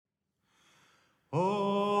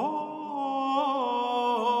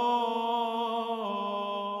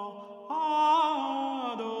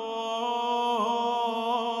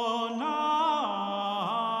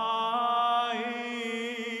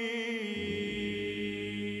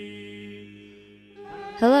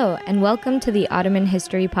Hello, and welcome to the Ottoman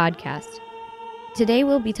History Podcast. Today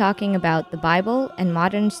we'll be talking about the Bible and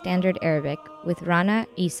Modern Standard Arabic with Rana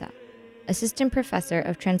Issa, Assistant Professor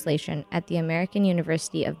of Translation at the American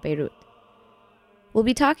University of Beirut. We'll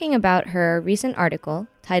be talking about her recent article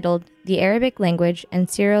titled The Arabic Language and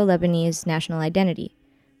Syro-Lebanese National Identity,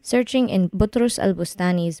 Searching in Boutros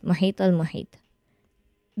al-Bustani's Muhit al-Muhit.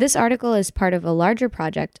 This article is part of a larger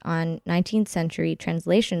project on 19th century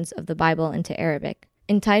translations of the Bible into Arabic,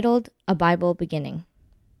 entitled A Bible Beginning.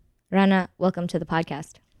 Rana, welcome to the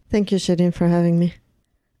podcast. Thank you, Shireen, for having me.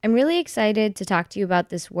 I'm really excited to talk to you about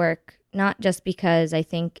this work, not just because I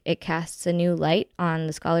think it casts a new light on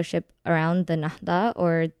the scholarship around the Nahda,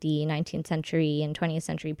 or the 19th century and 20th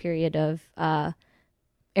century period of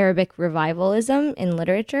Arabic revivalism in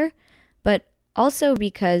literature, but also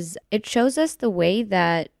because it shows us the way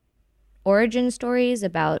that origin stories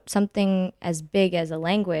about something as big as a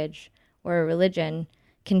language or a religion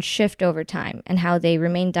can shift over time and how they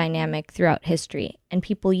remain dynamic throughout history, and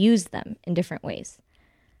people use them in different ways.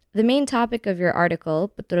 The main topic of your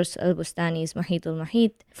article, Boutros al-Bustani's Muhit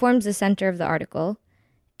al-Muhit, forms the center of the article,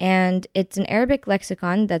 and it's an Arabic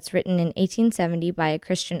lexicon that's written in 1870 by a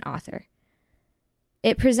Christian author.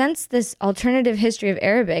 It presents this alternative history of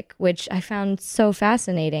Arabic, which I found so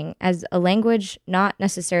fascinating, as a language not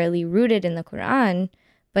necessarily rooted in the Quran,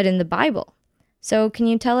 but in the Bible. So can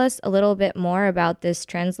you tell us a little bit more about this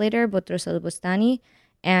translator, Boutros al-Bustani,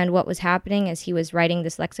 and what was happening as he was writing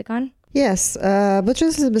this lexicon? Yes,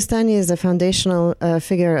 Boutros al-Bustani is a foundational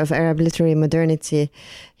figure of Arab literary modernity.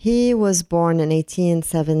 He was born in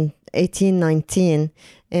 1819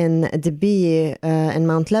 in Dibi in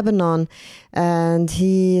Mount Lebanon, and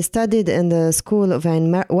he studied in the school of Ain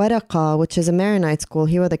Waraqa, which is a Maronite school.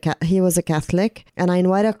 He was a Catholic, and Ain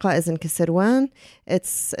Waraqa is in Kisirwan.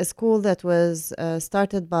 It's a school that was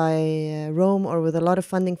started by Rome, or with a lot of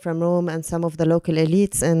funding from Rome and some of the local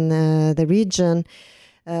elites in the region,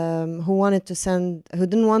 who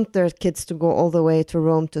didn't want their kids to go all the way to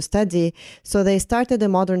Rome to study. So they started a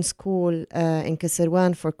modern school in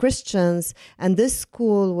Kisirwan for Christians, and this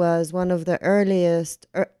school was one of the earliest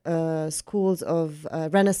schools of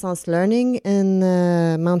Renaissance learning in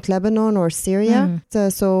Mount Lebanon or Syria.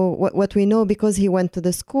 So what we know, because he went to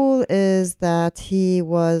the school, is that he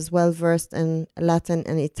was well versed in Latin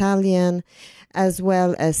and Italian, as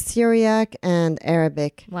well as Syriac and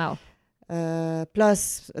Arabic. Wow.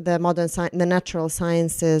 Plus the the natural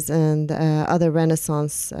sciences and other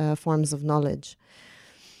Renaissance forms of knowledge.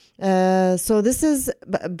 So this is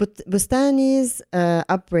Bustani's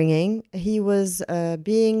upbringing. He was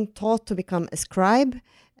being taught to become a scribe,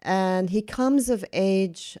 and he comes of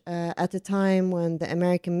age at a time when the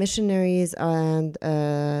American missionaries and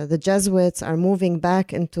the Jesuits are moving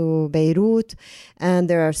back into Beirut, and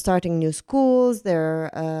they are starting new schools. They're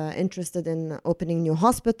interested in opening new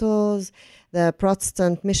hospitals. The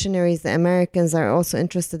Protestant missionaries, the Americans, are also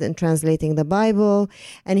interested in translating the Bible.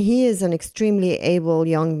 And he is an extremely able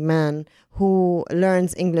young man who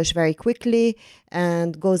learns English very quickly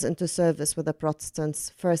and goes into service with the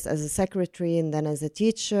Protestants, first as a secretary and then as a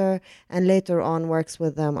teacher, and later on works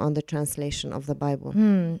with them on the translation of the Bible.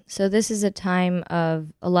 So this is a time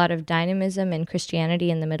of a lot of dynamism in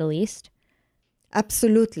Christianity in the Middle East?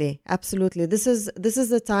 Absolutely. This is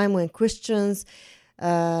the time when Christians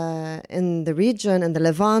in the region, in the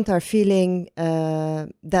Levant, are feeling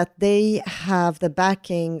that they have the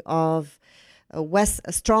backing of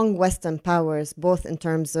strong Western powers, both in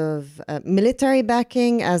terms of military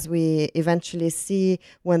backing, as we eventually see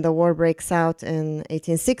when the war breaks out in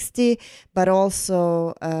 1860, but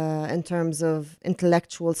also in terms of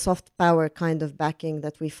intellectual soft power kind of backing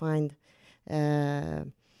that we find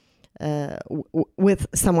with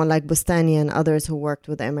someone like Bustani and others who worked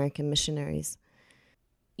with the American missionaries.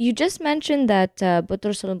 You just mentioned that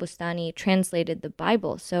Boutros al-Bustani translated the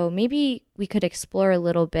Bible, so maybe we could explore a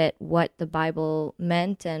little bit what the Bible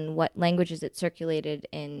meant and what languages it circulated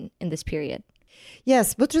in this period.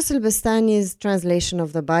 Yes, Boutros al-Bustani's translation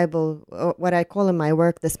of the Bible, what I call in my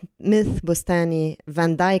work the Smith Bustani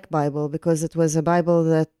Van Dyke Bible, because it was a Bible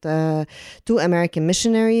that two American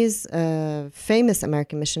missionaries, famous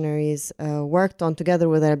American missionaries, worked on together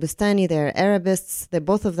with al-Bustani. They're Arabists.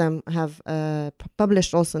 Both of them have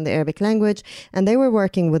published also in the Arabic language, and they were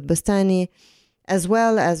working with Bustani as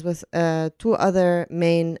well as with two other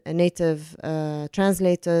main native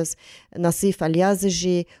translators, Nasif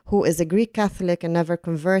al-Yazigi, who is a Greek Catholic and never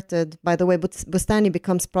converted. By the way, Bustani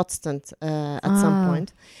becomes Protestant at some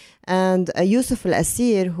point. And Yusuf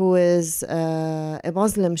al-Asir, who is a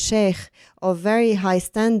Muslim sheikh of very high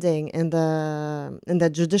standing in the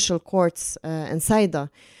judicial courts in Saida.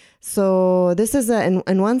 So this is,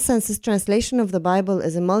 in one sense, this translation of the Bible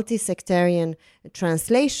is a multi-sectarian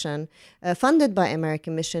translation funded by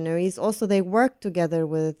American missionaries. Also, they worked together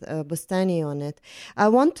with Bustani on it. I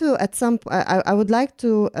want to, I would like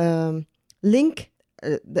to link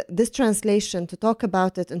this translation to talk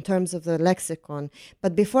about it in terms of the lexicon.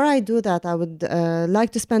 But before I do that, I would like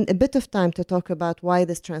to spend a bit of time to talk about why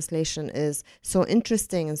this translation is so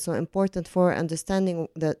interesting and so important for understanding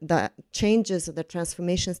the changes, the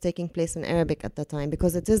transformations taking place in Arabic at the time,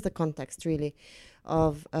 because it is the context really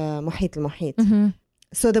of Muhit al-Muhit. Mm-hmm.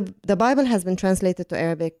 So the Bible has been translated to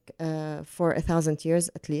Arabic for 1,000 years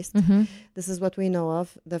at least. Mm-hmm. This is what we know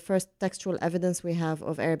of. The first textual evidence we have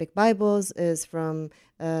of Arabic Bibles is from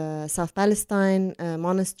South Palestine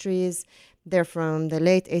monasteries. They're from the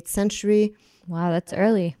late 8th century. Wow, that's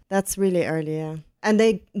early. That's really early, yeah. And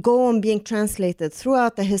they go on being translated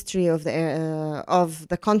throughout the history of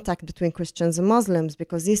the contact between Christians and Muslims,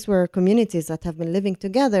 because these were communities that have been living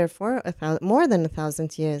together for more than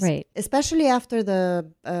 1,000 years. Right. Especially after the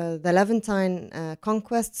Levantine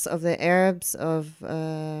conquests of the Arabs of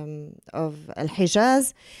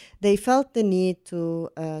Al-Hijaz, they felt the need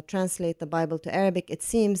to translate the Bible to Arabic, it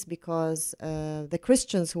seems, because the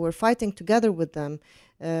Christians who were fighting together with them,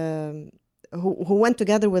 who went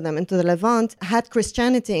together with them into the Levant, had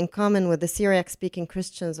Christianity in common with the Syriac-speaking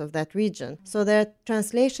Christians of that region. So their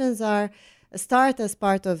translations start as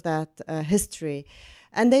part of that history.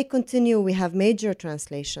 And they continue. We have major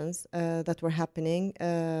translations that were happening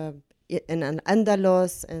in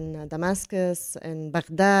Andalus, in Damascus, in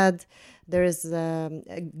Baghdad. There is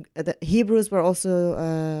the Hebrews were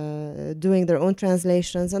also doing their own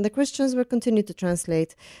translations, and the Christians will continue to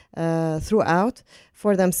translate throughout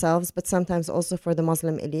for themselves, but sometimes also for the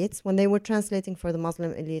Muslim elites. When they were translating for the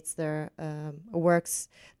Muslim elites, their works,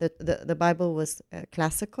 the Bible was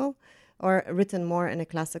classical, or written more in a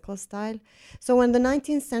classical style. So when the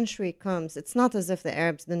 19th century comes, it's not as if the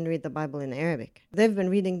Arabs didn't read the Bible in Arabic. They've been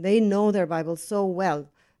reading, they know their Bible so well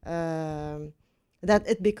that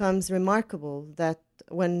it becomes remarkable that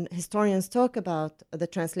when historians talk about the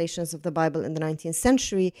translations of the Bible in the 19th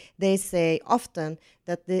century, they say often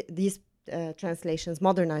that these translations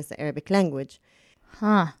modernize the Arabic language.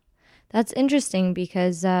 Huh. That's interesting,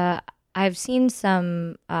 because I've seen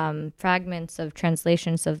some fragments of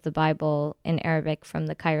translations of the Bible in Arabic from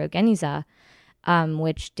the Cairo Geniza,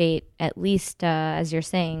 which date at least, as you're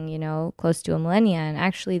saying, close to a millennia. And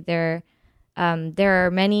actually there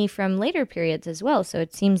are many from later periods as well. So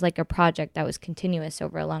it seems like a project that was continuous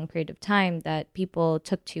over a long period of time that people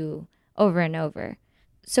took to over and over.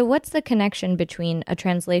 So what's the connection between a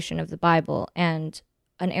translation of the Bible and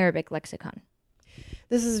an Arabic lexicon?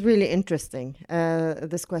 This is really interesting,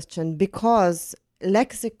 this question, because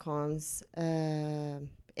lexicons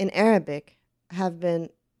in Arabic have been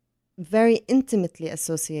very intimately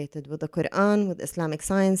associated with the Quran, with Islamic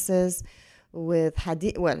sciences, with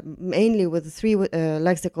hadith, well, mainly with the three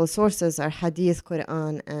lexical sources are hadith,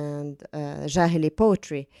 Quran, and Jahili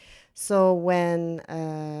poetry. So when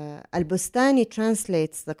Al-Bustani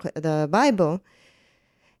translates the Bible,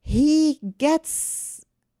 he gets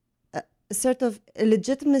sort of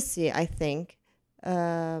legitimacy, I think,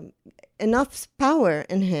 enough power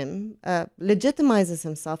in him, legitimizes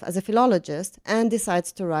himself as a philologist, and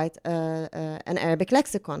decides to write an Arabic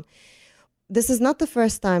lexicon. This is not the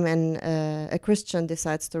first time a Christian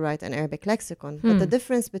decides to write an Arabic lexicon, but the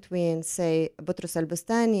difference between, say, Boutros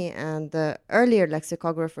al-Bustani and the earlier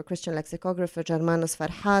lexicographer, Christian lexicographer, Germanus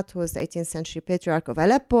Farhat, who was the 18th century patriarch of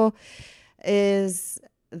Aleppo, is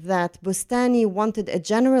that Bustani wanted a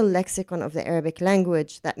general lexicon of the Arabic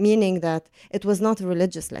language, that meaning that it was not a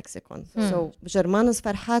religious lexicon. So Germanus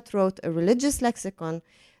Farhat wrote a religious lexicon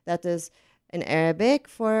that is in Arabic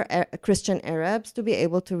for Christian Arabs to be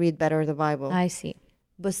able to read better the Bible. I see.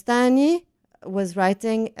 Bustani was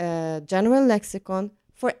writing a general lexicon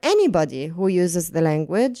for anybody who uses the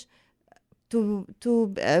language to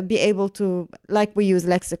be able to, like we use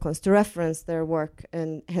lexicons, to reference their work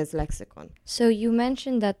in his lexicon. So you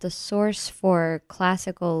mentioned that the source for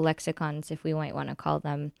classical lexicons, if we might want to call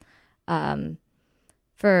them,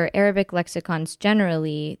 for Arabic lexicons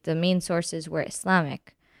generally, the main sources were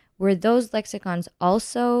Islamic. Were those lexicons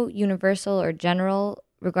also universal or general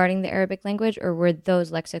regarding the Arabic language, or were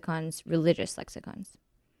those lexicons religious lexicons?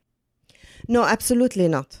 No, absolutely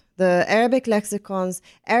not. The Arabic lexicons,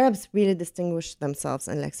 Arabs really distinguished themselves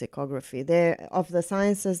in lexicography. Of the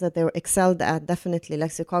sciences that they were excelled at, definitely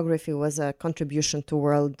lexicography was a contribution to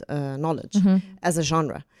world knowledge as a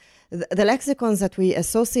genre. the lexicons that we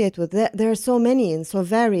associate with, there are so many and so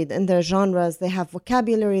varied in their genres. They have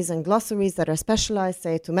vocabularies and glossaries that are specialized,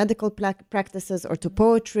 say, to medical practices or to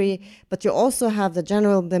poetry. But you also have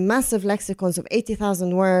the massive lexicons of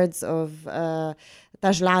 80,000 words of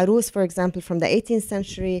Taj al-Arus, for example, from the 18th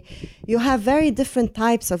century. You have very different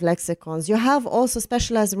types of lexicons. You have also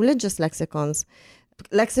specialized religious lexicons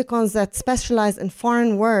that specialize in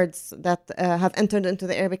foreign words that have entered into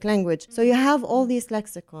the Arabic language. So you have all these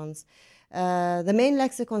lexicons. The main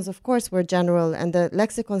lexicons, of course, were general, and the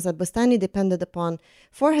lexicons that Bustani depended upon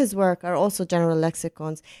for his work are also general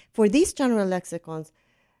lexicons. For these general lexicons,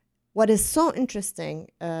 what is so interesting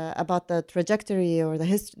about the trajectory or the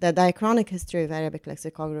diachronic history of Arabic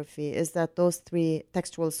lexicography is that those three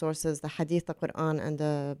textual sources, the Hadith, the Quran, and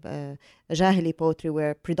the Jahili poetry,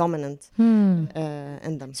 were predominant in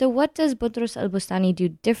them. So what does Boutros al-Bustani do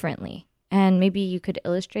differently? And maybe you could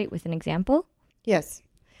illustrate with an example? Yes.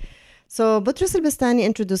 So Boutros al-Bustani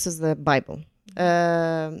introduces the Bible.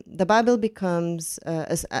 The Bible becomes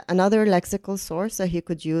another lexical source that he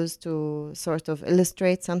could use to sort of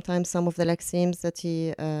illustrate sometimes some of the lexemes that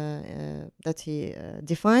he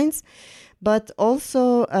defines, but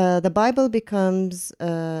also the Bible becomes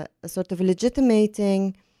a sort of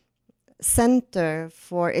legitimating center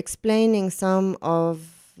for explaining some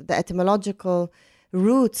of the etymological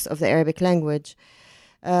roots of the Arabic language.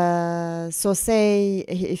 So say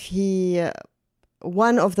if he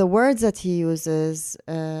one of the words that he uses,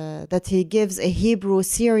 that he gives a Hebrew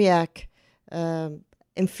Syriac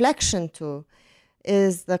inflection to,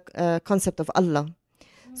 is the concept of Allah.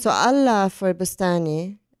 So Allah for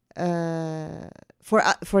Bustani,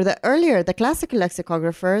 for the classical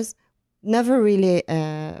lexicographers, never really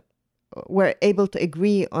were able to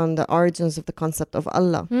agree on the origins of the concept of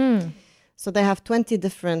Allah. So they have 20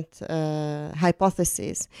 different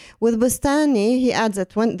hypotheses. With Bustani, he adds that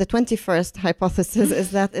the 21st hypothesis is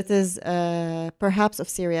that it is perhaps of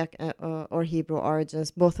Syriac or Hebrew origins,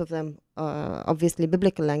 both of them obviously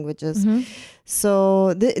biblical languages.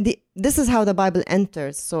 So this is how the Bible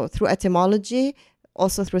enters. So through etymology,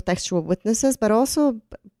 also through textual witnesses, but also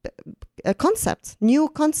concepts, new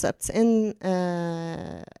concepts in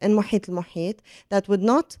Muhit al-Muhit that would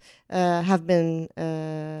not have been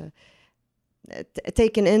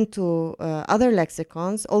taken into other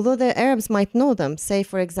lexicons, although the Arabs might know them. Say,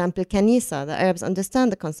 for example, Kanisa. The Arabs understand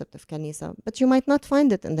the concept of Kanisa, but you might not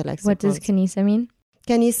find it in the lexicons. What does Kanisa mean?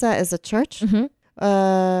 Kanisa is a church.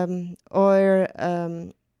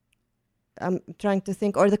 I'm trying to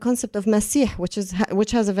think, or the concept of Masih,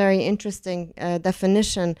 which has a very interesting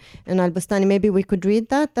definition in Al-Bustani. Maybe we could read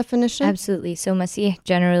that definition? Absolutely. So Masih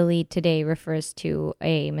generally today refers to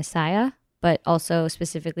a Messiah, but also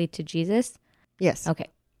specifically to Jesus. Yes. Okay.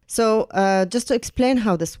 So just to explain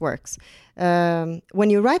how this works, when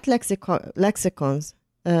you write lexicons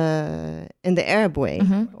in the Arab way,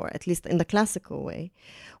 or at least in the classical way,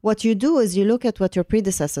 what you do is you look at what your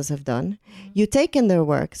predecessors have done, you take in their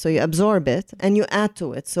work, so you absorb it, and you add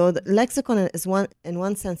to it. So the lexicon is in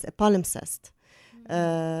one sense a palimpsest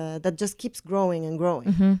that just keeps growing and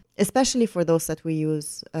growing, especially for those that we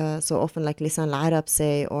use so often, like Lisan al-Arab,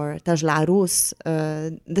 say, or Taj al-Arus.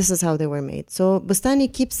 This is how they were made. So Bustani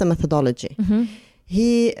keeps the methodology.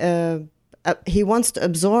 He wants to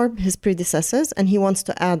absorb his predecessors and he wants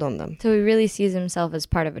to add on them. So he really sees himself as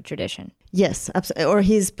part of a tradition. Yes, or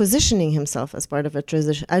he's positioning himself as part of a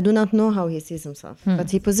tradition. I do not know how he sees himself, but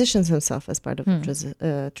he positions himself as part of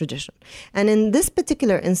a tradition. And in this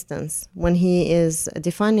particular instance, when he is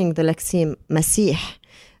defining the lexeme Masih,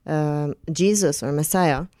 Jesus or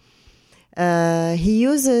Messiah, he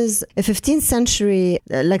uses a 15th century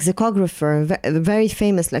lexicographer, a very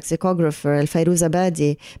famous lexicographer,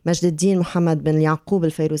 Al-Fayruzabadi, Majduddin Muhammad bin Yaqub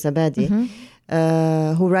Al-Fayruzabadi,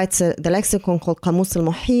 who writes the lexicon called Qamus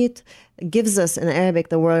al-Muhit, gives us in Arabic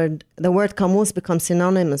the word qamus becomes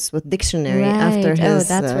synonymous with dictionary after his...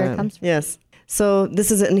 Oh, that's where it comes from. Yes. So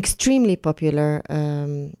this is an extremely popular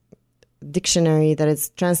dictionary that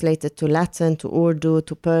is translated to Latin, to Urdu,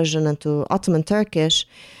 to Persian, and to Ottoman Turkish,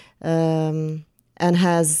 and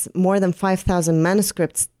has more than 5,000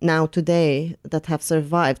 manuscripts now today that have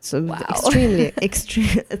survived. So extremely,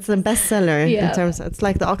 it's a bestseller in terms of, it's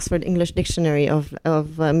like the Oxford English Dictionary of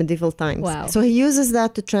medieval times. Wow. So he uses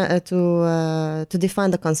that to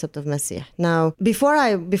define the concept of Masih. Now,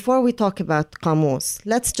 before we talk about Qamus,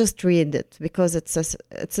 let's just read it because it's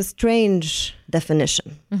a strange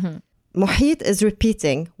definition. Muhit is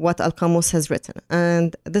repeating what Al-Qamus has written,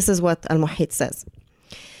 and this is what Al-Muhit says.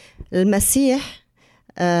 المسيح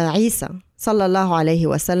عيسى صلى الله عليه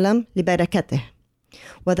وسلم لبركته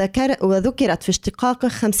وذكرت في اشتقاقه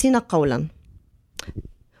 50 قولا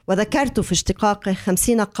وذكرت في اشتقاقه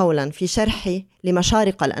 50 قولا في شرحي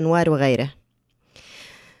لمشارق الأنوار وغيره.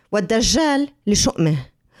 والدجال لشؤمه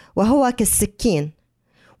وهو كالسكين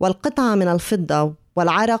والقطعة من الفضة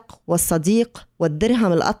والعرق والصديق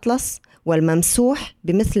والدرهم الأطلس والممسوح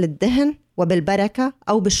بمثل الدهن وبالبركة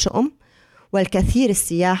أو بالشؤم والكثير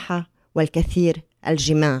السياحة والكثير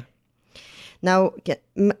الجماع. Now,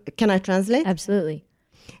 can I translate? Absolutely.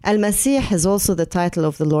 Al-Masih is also the title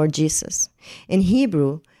of the Lord Jesus. In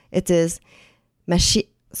Hebrew, it is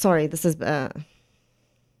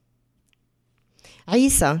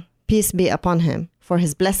Issa, peace be upon him, for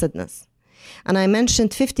his blessedness. And I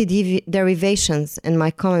mentioned 50 derivations in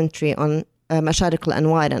my commentary on Masharik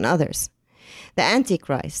al-Anwar and others. The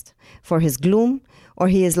Antichrist, for his gloom, or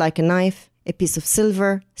he is like a knife, a piece of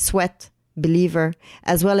silver, sweat, believer,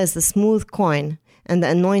 as well as the smooth coin, and the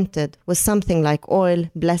anointed was something like oil,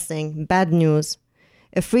 blessing, bad news,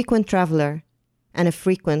 a frequent traveler, and a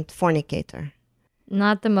frequent fornicator.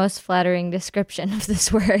 Not the most flattering description of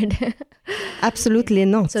this word. Absolutely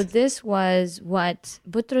not. So this was what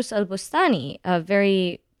Butrus al-Bustani, a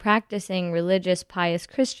very practicing religious pious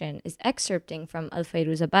Christian, is excerpting from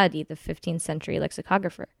Al-Fayruzabadi, the 15th century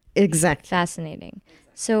lexicographer. Exactly. Fascinating.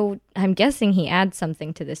 So I'm guessing he adds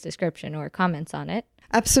something to this description or comments on it.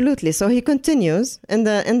 Absolutely. So he continues in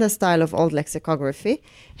the style of old lexicography,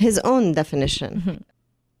 his own definition. Mm-hmm.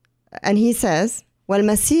 And he says,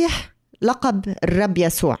 والمسيح لقب الرب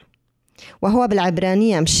يسوع وهو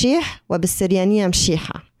بالعبرانية مشيح وبالسريانية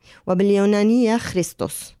مشيحة وباليونانية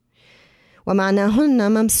خريستوس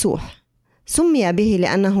ومعناهن ممسوح سمي به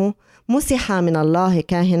لأنه مسح من الله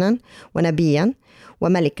كاهنا ونبيا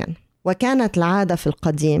وملكا وكانت العادة في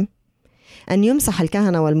القديم أن يمسح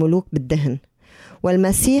الكهنة والملوك بالدهن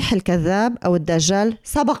والمسيح الكذاب أو الدجال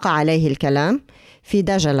سبق عليه الكلام في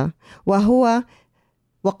دجلة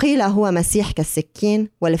وقيل هو مسيح كالسكين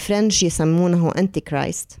والفرنش يسمونه أنتي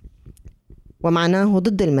كرايست ومعناه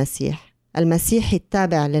ضد المسيح المسيحي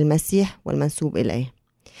التابع للمسيح والمنسوب إليه.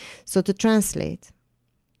 So to translate,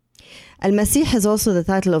 Al-Masih is also the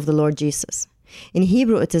title of the Lord Jesus. In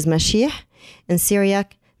Hebrew it is Mashiach, in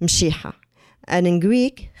Syriac Mshiha, and in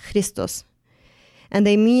Greek Christos. And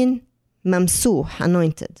they mean Mamsuh,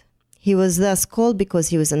 anointed. He was thus called because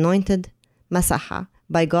he was anointed, Masaha,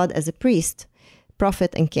 by God as a priest,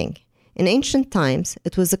 prophet and king. In ancient times,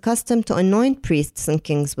 it was a custom to anoint priests and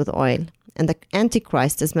kings with oil, and the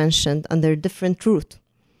Antichrist is mentioned under a different root.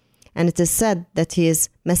 And it is said that he is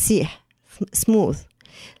Masih, smooth,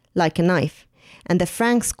 like a knife. And the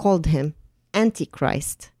Franks called him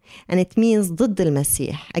Antichrist. And it means ضد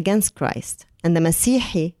المسيح, against Christ. And the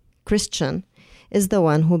Masihi, Christian, is the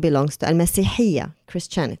one who belongs to Al-Masihiyya,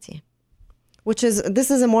 Christianity.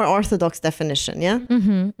 This is a more orthodox definition, yeah?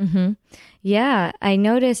 Mm-hmm, mm-hmm. Yeah, I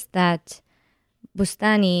noticed that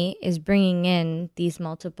Bustani is bringing in these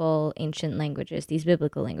multiple ancient languages, these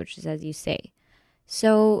biblical languages, as you say.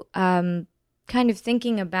 So kind of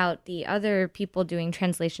thinking about the other people doing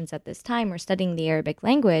translations at this time or studying the Arabic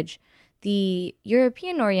language, the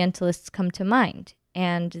European Orientalists come to mind,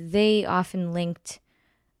 and they often linked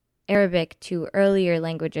Arabic to earlier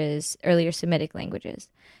languages, earlier Semitic languages.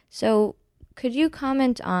 So could you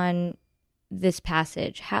comment on this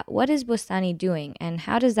passage? What is Bustani doing, and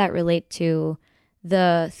how does that relate to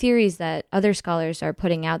the theories that other scholars are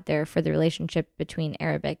putting out there for the relationship between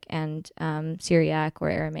Arabic and Syriac or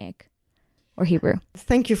Aramaic or Hebrew?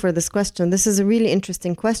 Thank you for this question. This is a really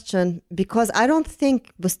interesting question because I don't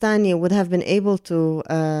think Bustani would have been able to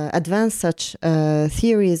advance such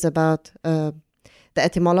theories about the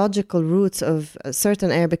etymological roots of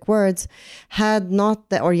certain Arabic words had not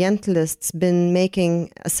the Orientalists been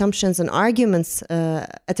making assumptions and arguments,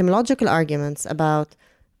 etymological arguments about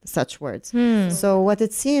such words. So what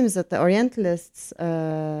it seems that the Orientalists,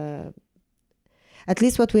 at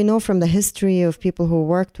least what we know from the history of people who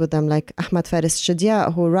worked with them, like Ahmad Faris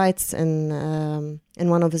Shadia, who writes in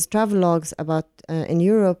one of his travelogues about in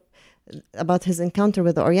Europe, about his encounter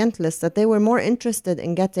with the Orientalists, that they were more interested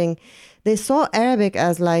in they saw Arabic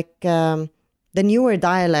as like the newer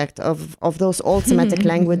dialect of those old Semitic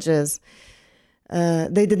languages.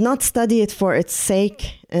 They did not study it for its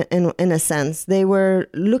sake, in a sense. They were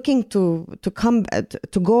looking to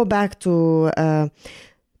go back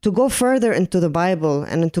to go further into the Bible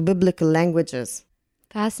and into biblical languages.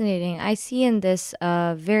 Fascinating. I see in this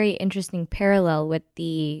a very interesting parallel with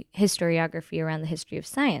the historiography around the history of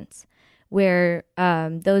science, where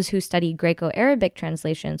those who study Greco-Arabic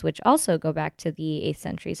translations, which also go back to the 8th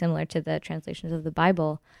century, similar to the translations of the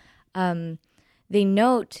Bible, they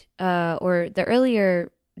note, or the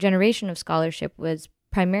earlier generation of scholarship was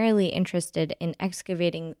primarily interested in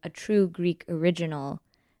excavating a true Greek original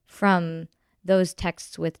from those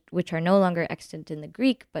texts which are no longer extant in the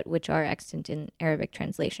Greek, but which are extant in Arabic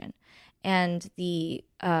translation. And the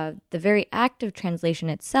very act of translation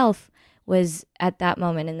itself was at that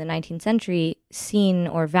moment in the 19th century seen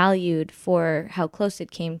or valued for how close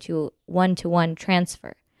it came to one-to-one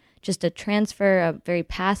transfer. Just a very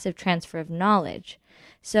passive transfer of knowledge.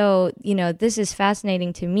 So, this is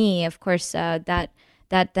fascinating to me. Of course, that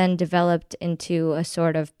then developed into a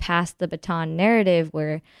sort of pass the baton narrative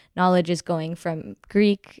where knowledge is going from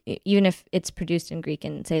Greek, even if it's produced in Greek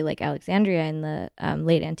in, say, like Alexandria in the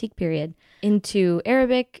late antique period, into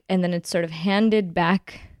Arabic, and then it's sort of handed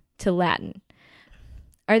back to Latin.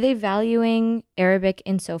 Are they valuing Arabic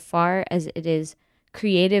insofar as it is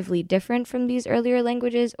creatively different from these earlier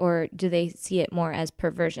languages, or do they see it more as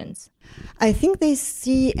perversions? I think they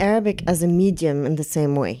see Arabic as a medium in the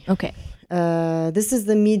same way. Okay. This is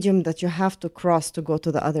the medium that you have to cross to go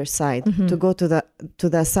to the other side, to go to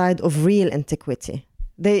the side of real antiquity.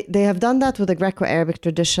 They have done that with the Greco-Arabic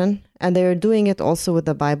tradition, and they are doing it also with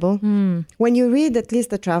the Bible. When you read at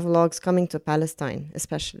least the travelogues coming to Palestine,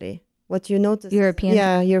 especially, what you notice...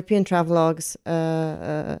 European travelogues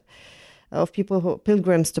of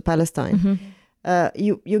pilgrims to Palestine.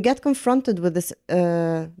 You get confronted with this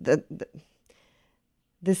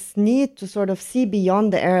this need to sort of see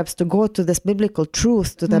beyond the Arabs, to go to this biblical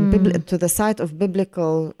truth, to the site of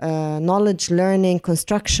biblical knowledge, learning,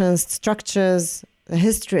 constructions, structures, the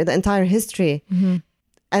history, the entire history.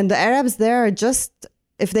 And the Arabs there are just,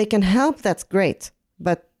 if they can help, that's great.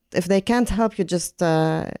 But if they can't help, you just...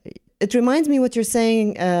 it reminds me what you're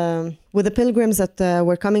saying with the pilgrims that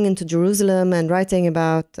were coming into Jerusalem and writing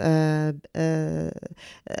about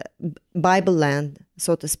Bible land,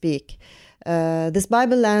 so to speak. This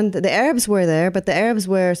Bible land, the Arabs were there, but the Arabs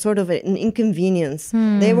were sort of an inconvenience.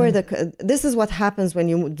 They were this is what happens when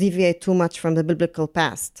you deviate too much from the biblical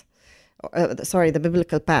past. The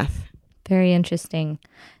biblical path. Very interesting.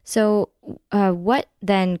 So what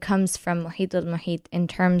then comes from Muhit al-Muhit in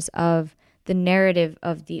terms of the narrative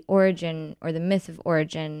of the origin or the myth of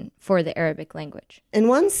origin for the Arabic language? In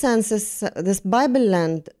one sense, this Bible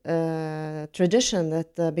land tradition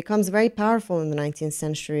that becomes very powerful in the 19th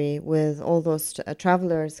century with all those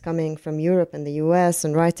travelers coming from Europe and the US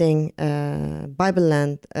and writing Bible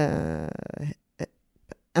land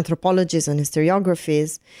anthropologies and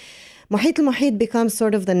historiographies. Muhit al-Muhit becomes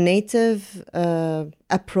sort of the native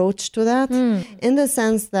approach to that, in the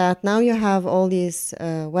sense that now you have all these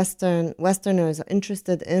Westerners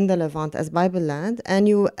interested in the Levant as Bible land, and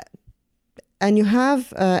you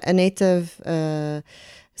have a native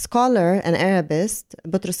scholar, an Arabist,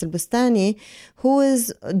 Boutros al-Bustani, who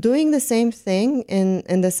is doing the same thing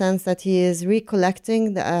in the sense that he is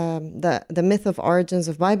recollecting the myth of origins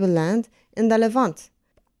of Bible land in the Levant.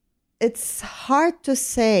 It's hard to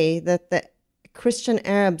say that the Christian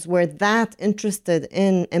Arabs were that interested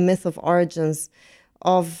in a myth of origins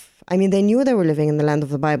they knew they were living in the land of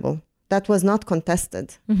the Bible. That was not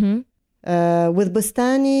contested. With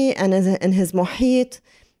Bustani and in his Muhit,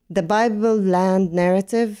 the Bible land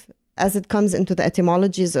narrative, as it comes into the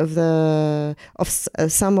etymologies of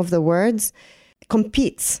some of the words,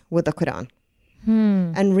 competes with the Quran.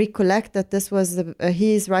 And recollect that this was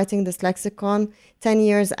he's writing this lexicon 10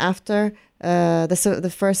 years after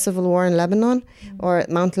the first civil war in Lebanon, or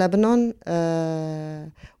Mount Lebanon,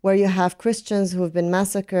 where you have Christians who have been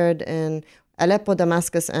massacred in Aleppo,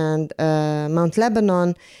 Damascus, and Mount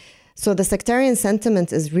Lebanon. So the sectarian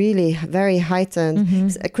sentiment is really very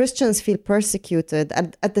heightened. Christians feel persecuted.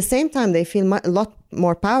 At the same time, they feel a lot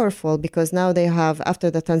more powerful because now they have, after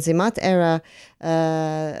the Tanzimat era,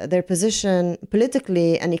 their position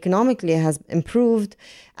politically and economically has improved.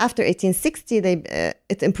 After 1860,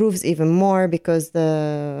 it improves even more because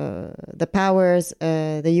the powers,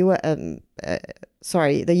 the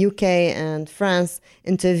UK and France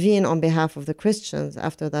intervene on behalf of the Christians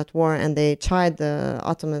after that war, and they chide the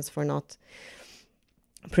Ottomans for not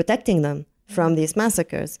protecting them from these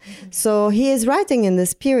massacres. So he is writing in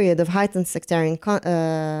this period of heightened sectarian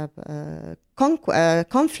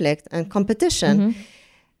conflict and competition.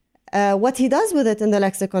 What he does with it in the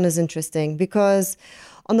lexicon is interesting because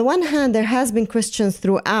on the one hand, there has been Christians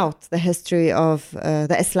throughout the history of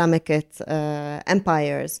the Islamic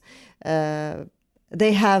empires.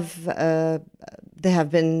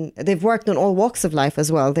 They've worked in all walks of life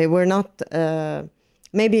as well. They were not,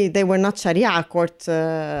 maybe they were not Sharia court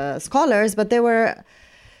scholars, but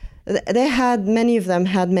many of them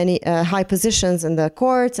had many high positions in the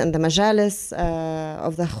courts and the majalis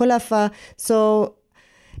of the khulafa. So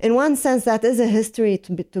in one sense, that is a history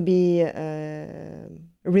to be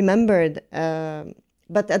remembered.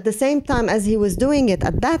 But at the same time as he was doing it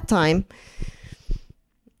at that time,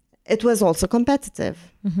 it was also competitive.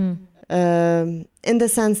 In the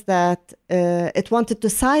sense that it wanted to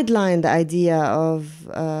sideline the idea of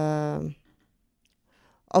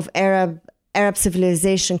Arab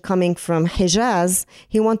civilization coming from Hijaz.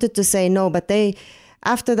 He wanted to say no, but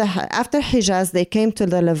after Hijaz they came to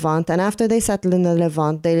the Levant, and after they settled in the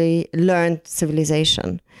Levant they learned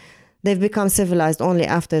civilization. They've become civilized only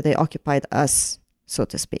after they occupied us, so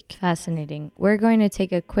to speak. Fascinating. We're going to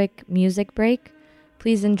take a quick music break.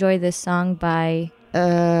 Please enjoy this song by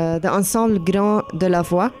the Ensemble Grand de la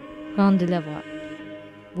Voix. Grand de la Voix.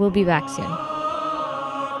 We'll be back soon.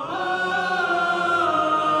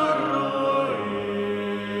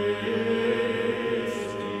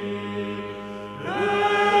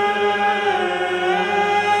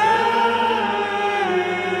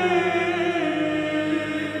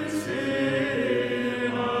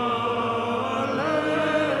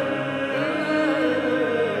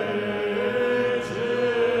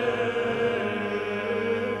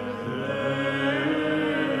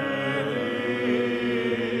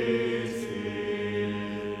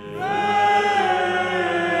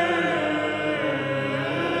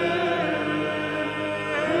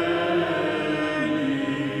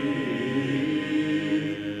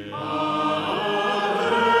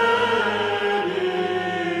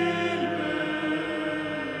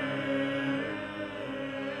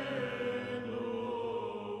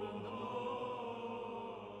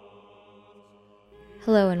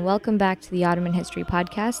 Hello and welcome back to the Ottoman History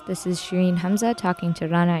Podcast. This is Shireen Hamza talking to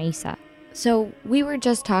Rana Issa. So we were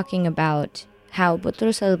just talking about how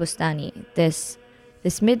Boutros al-Bustani, this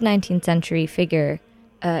mid-19th century figure,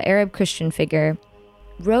 Arab Christian figure,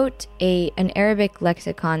 wrote an Arabic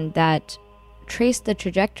lexicon that traced the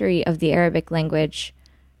trajectory of the Arabic language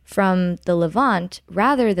from the Levant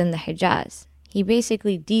rather than the Hijaz. He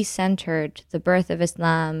basically decentered the birth of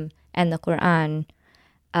Islam and the Quran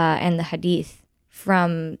and the Hadith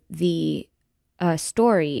from the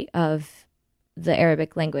story of the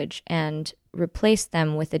Arabic language and replaced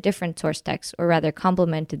them with a different source text, or rather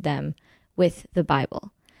complemented them with the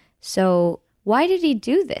Bible. So why did he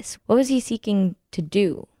do this? What was he seeking to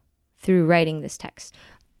do through writing this text?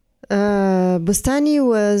 Bustani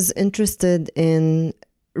was interested in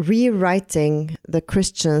rewriting the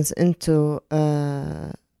Christians into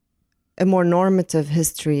a more normative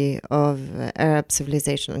history of Arab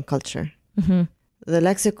civilization and culture. Mm-hmm. The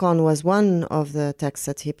lexicon was one of the texts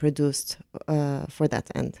that he produced for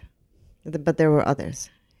that end, but there were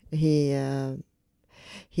others. He's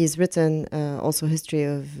written also history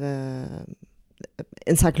of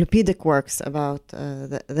encyclopedic works about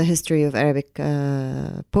the history of Arabic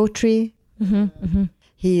poetry. Mm-hmm. Mm-hmm.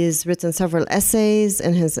 He has written several essays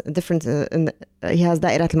in his different. He has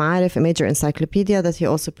Da'irat al-Ma'arif, a major encyclopedia that he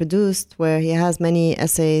also produced, where he has many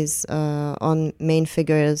essays on main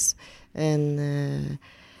figures in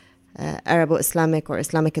Arabo-Islamic or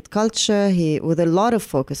Islamic culture, with a lot of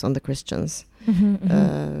focus on the Christians,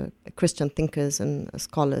 Christian thinkers and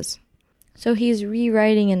scholars. So he's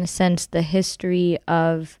rewriting, in a sense, the history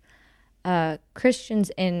of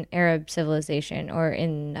Christians in Arab civilization, or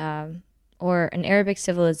an Arabic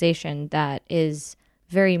civilization that is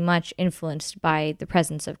very much influenced by the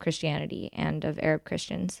presence of Christianity and of Arab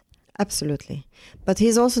Christians. Absolutely. But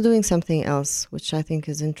he's also doing something else, which I think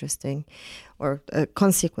is interesting, or a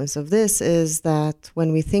consequence of this is that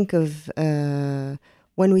when we tend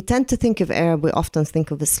to think of Arab, we often think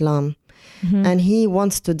of Islam. Mm-hmm. And he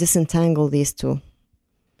wants to disentangle these two.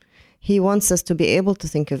 He wants us to be able to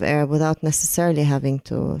think of Arab without necessarily having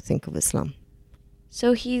to think of Islam.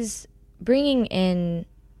 So he's bringing in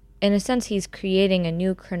a sense, he's creating a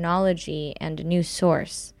new chronology and a new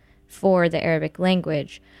source for the Arabic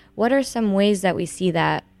language. What are some ways that we see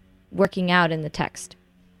that working out in the text?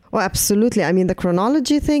 Well, absolutely. I mean, the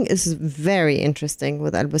chronology thing is very interesting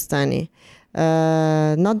with al-Bustani.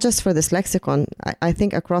 Not just for this lexicon, I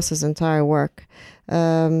think across his entire work.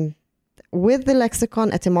 With the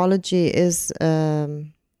lexicon, etymology is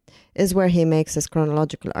where he makes his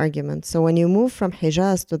chronological argument. So when you move from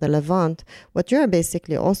Hijaz to the Levant, what you're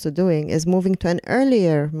basically also doing is moving to an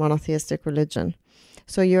earlier monotheistic religion.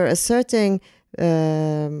 So you're asserting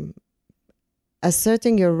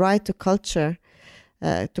your right to culture,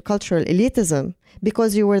 to cultural elitism,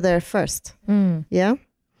 because you were there first. Mm. Yeah?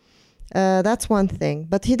 That's one thing.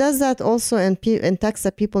 But he does that also in texts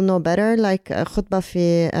that people know better, like khutbah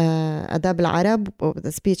fi Adab al-Arab,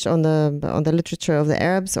 the speech on the literature of the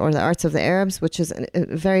Arabs or the arts of the Arabs, which is a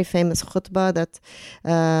very famous khutbah that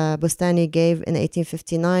Bustani gave in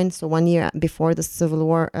 1859, so 1 year before the civil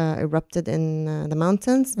war erupted in the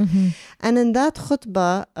mountains. And in that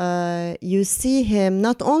khutbah, you see him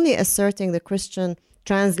not only asserting the Christian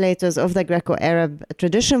translators of the Greco-Arab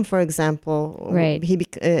tradition, for example. Right.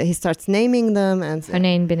 He starts naming them and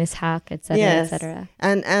Hunayn bin Ishaq, etc., yes, etc.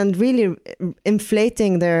 And really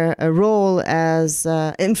inflating their role as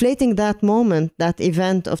inflating that moment, that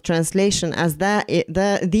event of translation as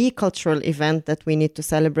the cultural event that we need to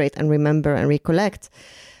celebrate and remember and recollect.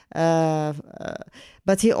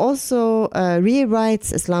 But he also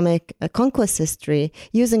rewrites Islamic conquest history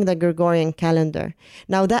using the Gregorian calendar.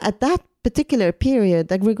 Now, at that particular period,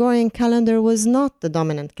 the Gregorian calendar was not the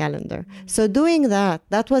dominant calendar. So doing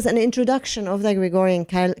that was an introduction of the Gregorian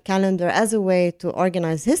calendar as a way to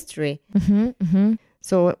organize history.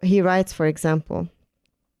 So he writes, for example,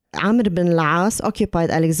 Amr bin al-As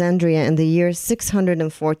occupied Alexandria in the year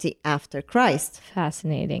 640 after Christ.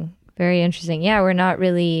 Fascinating. Very interesting. Yeah, we're not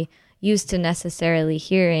really used to necessarily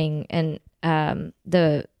hearing and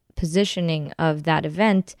the positioning of that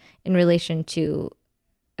event in relation to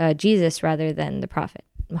Jesus rather than the Prophet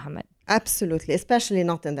Muhammad. Absolutely, especially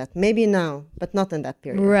not in that. Maybe now, but not in that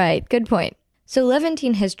period. Right, good point. So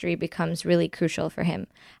Levantine history becomes really crucial for him.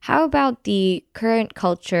 How about the current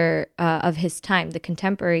culture of his time, the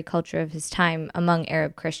contemporary culture of his time among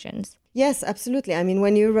Arab Christians? Yes, absolutely. I mean,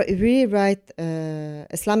 when you rewrite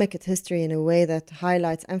Islamic history in a way that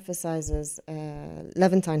highlights, emphasizes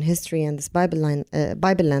Levantine history and this Bible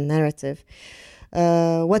land narrative,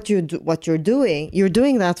 what you're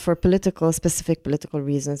doing that for specific political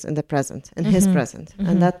reasons in the present, in his present.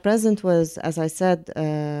 And that present was, as I said,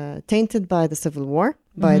 tainted by the civil war,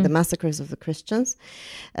 by the massacres of the Christians,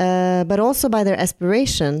 but also by their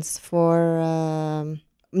aspirations for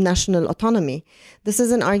national autonomy. This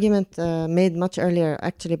is an argument made much earlier,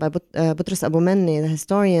 actually, by Boutros Aboumenni, the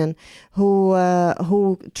historian,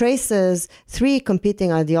 who traces three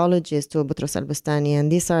competing ideologies to Boutros al-Bustani, and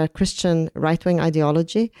these are Christian right-wing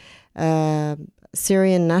ideology,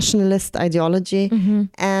 Syrian nationalist ideology,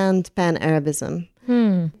 and Pan-Arabism.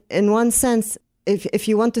 In one sense, if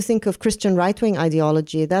you want to think of Christian right-wing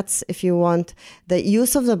ideology, that's, if you want, the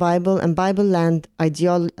use of the Bible and Bible land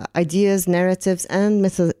ideas, narratives, and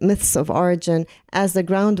myths of origin as the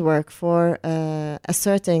groundwork for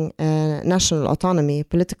asserting national autonomy,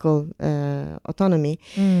 political autonomy.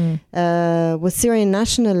 With Syrian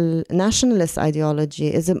nationalist ideology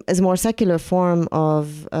is a more secular form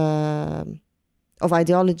of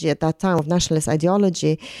ideology at that time, of nationalist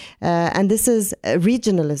ideology, and this is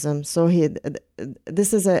regionalism. So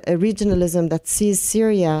this is a regionalism that sees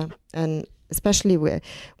Syria, and especially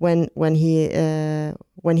when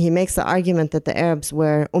he makes the argument that the Arabs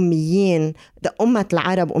were ummiyin, the Ummat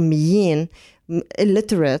al-Arab ummiyin,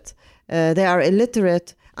 illiterate. They are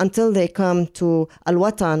illiterate until they come to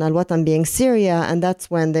Al-Watan being Syria, and that's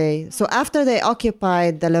when so after they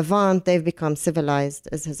occupied the Levant, they've become civilized,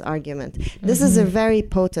 is his argument. This is a very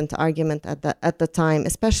potent argument at the time,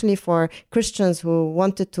 especially for Christians who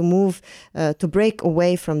wanted to move, to break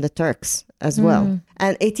away from the Turks as well.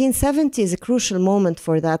 And 1870 is a crucial moment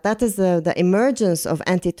for that. That is the emergence of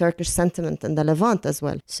anti-Turkish sentiment in the Levant as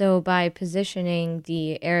well. So by positioning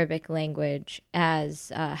the Arabic language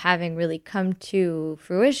as having really come to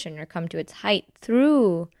fruition or come to its height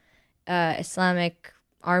through Islamic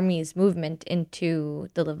armies' movement into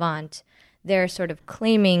the Levant, they're sort of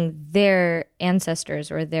claiming their ancestors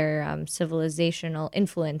or their civilizational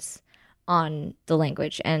influence on the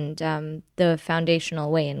language and the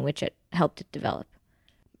foundational way in which it helped it develop.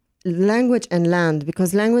 Language and land,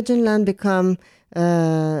 because language and land become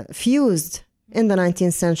fused in the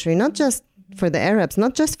 19th century, not just for the Arabs,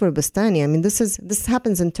 not just for Bustani. I mean, this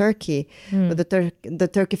happens in Turkey with the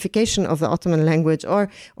Turkification of the Ottoman language, or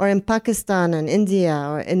in Pakistan and India,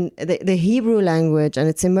 or in the Hebrew language and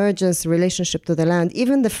its emergence relationship to the land.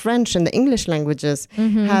 Even the French and the English languages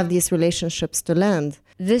have these relationships to land.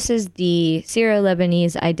 This is the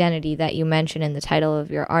Syro-Lebanese identity that you mentioned in the title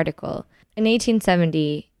of your article. In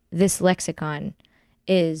 1870, this lexicon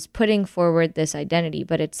is putting forward this identity,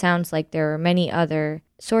 but it sounds like there are many other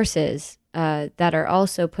sources that are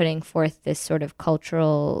also putting forth this sort of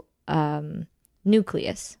cultural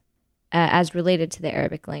nucleus as related to the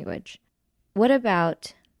Arabic language. What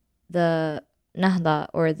about the Nahda,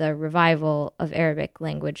 or the revival of Arabic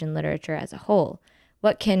language and literature as a whole?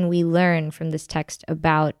 What can we learn from this text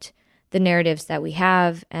about the narratives that we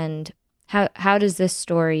have, and how does this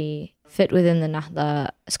story fit within the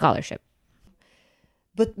Nahda scholarship?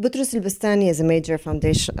 But Boutros al-Bustani is a major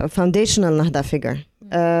foundational Nahda figure.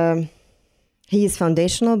 He is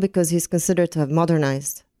foundational because he's considered to have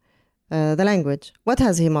modernized the language. What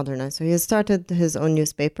has he modernized? So he has started his own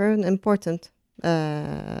newspaper, an important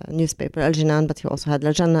newspaper, Al-Jinan, but he also had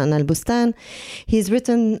Al-Jannah and Al-Bustan. He's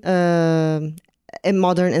written a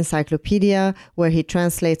modern encyclopedia where he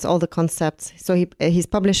translates all the concepts. So he's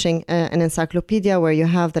publishing an encyclopedia where you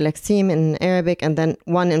have the lexeme in Arabic and then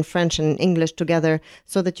one in French and in English together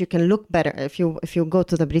so that you can look better. If you go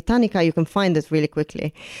to the Britannica, you can find it really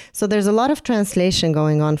quickly. So there's a lot of translation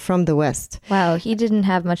going on from the West. Wow, he didn't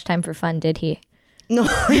have much time for fun, did he? No,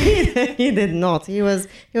 he did not. He was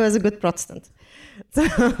a good Protestant. So,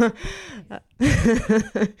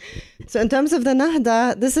 so in terms of the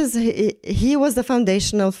Nahda, he was the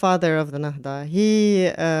foundational father of the Nahda.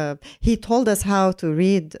 He told us how to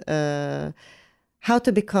read, how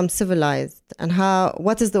to become civilized, and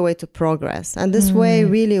what is the way to progress. And this way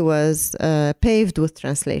really was paved with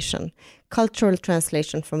translation, cultural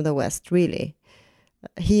translation from the West. Really,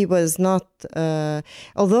 he was not,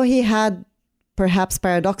 although he had perhaps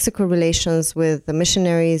paradoxical relations with the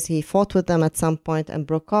missionaries. He fought with them at some point and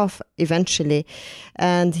broke off eventually.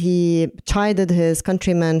 And he chided his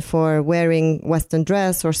countrymen for wearing Western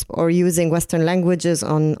dress or using Western languages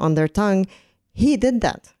on their tongue. He did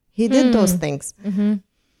that. He did those things. Mm-hmm.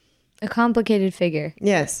 A complicated figure.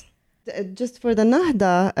 Yes. Just for the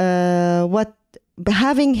Nahda,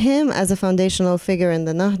 having him as a foundational figure in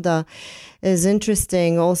the Nahda is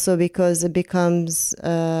interesting also because it becomes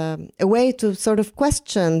a way to sort of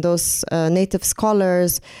question those native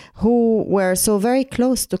scholars who were so very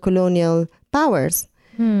close to colonial powers.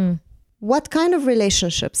 What kind of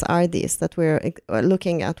relationships are these that we're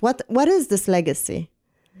looking at? What is this legacy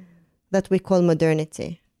that we call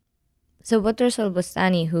modernity? So Boutros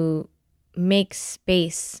al-Bustani, who makes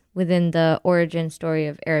space within the origin story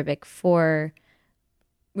of Arabic for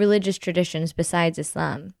religious traditions besides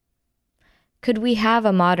Islam, could we have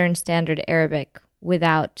a modern standard Arabic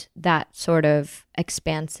without that sort of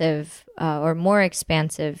expansive or more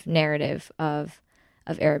expansive narrative of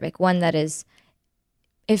Arabic, one that is,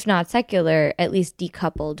 if not secular, at least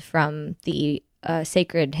decoupled from the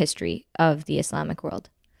sacred history of the Islamic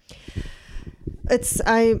world? It's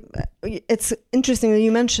interesting that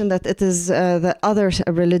you mentioned that it is the other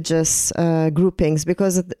religious groupings,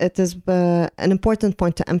 because it is an important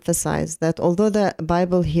point to emphasize that although the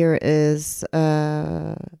Bible here is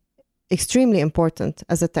extremely important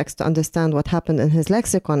as a text to understand what happened in his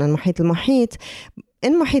lexicon and Muhit al-Muhit,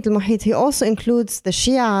 in Muhit al-Muhit he also includes the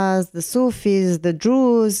Shias, the Sufis, the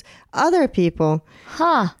Druze, other people.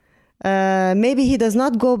 Maybe he does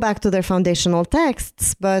not go back to their foundational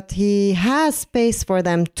texts, but he has space for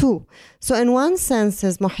them too. So in one sense,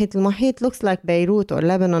 his Muhit al-Muhit looks like Beirut or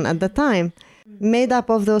Lebanon at the time, made up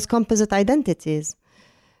of those composite identities.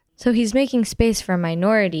 So he's making space for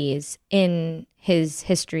minorities in his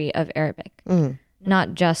history of Arabic,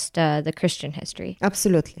 not just the Christian history.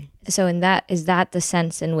 Absolutely. So is that the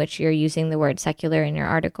sense in which you're using the word secular in your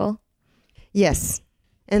article? Yes.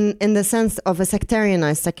 In the sense of a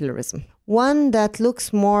sectarianized secularism. One that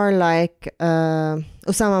looks more like Osama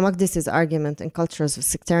Maqdisi's argument in Cultures of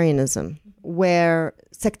Sectarianism, where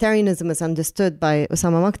sectarianism is understood by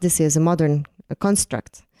Osama Maqdisi as a modern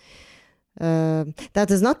construct. That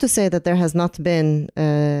is not to say that there has not been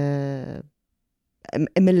a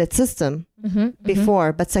millet system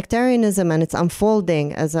before, but sectarianism and its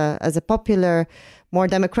unfolding as a popular, more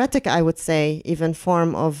democratic, I would say, even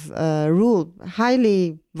form of rule,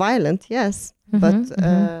 highly violent, yes, but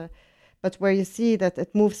where you see that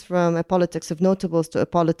it moves from a politics of notables to a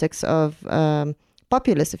politics of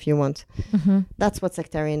populace, if you want. That's what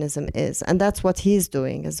sectarianism is, and that's what he's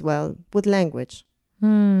doing as well with language.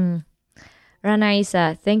 Rana,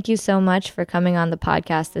 Issa, thank you so much for coming on the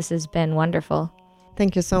podcast. This has been wonderful.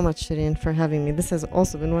 Thank you so much, Shireen, for having me. This has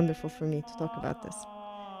also been wonderful for me to talk about this.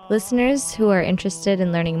 Listeners who are interested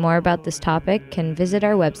in learning more about this topic can visit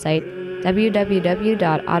our website,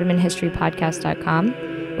 www.ottomanhistorypodcast.com,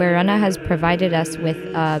 where Rana has provided us with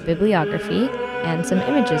a bibliography and some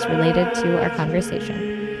images related to our conversation.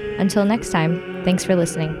 Until next time, thanks for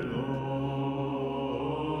listening.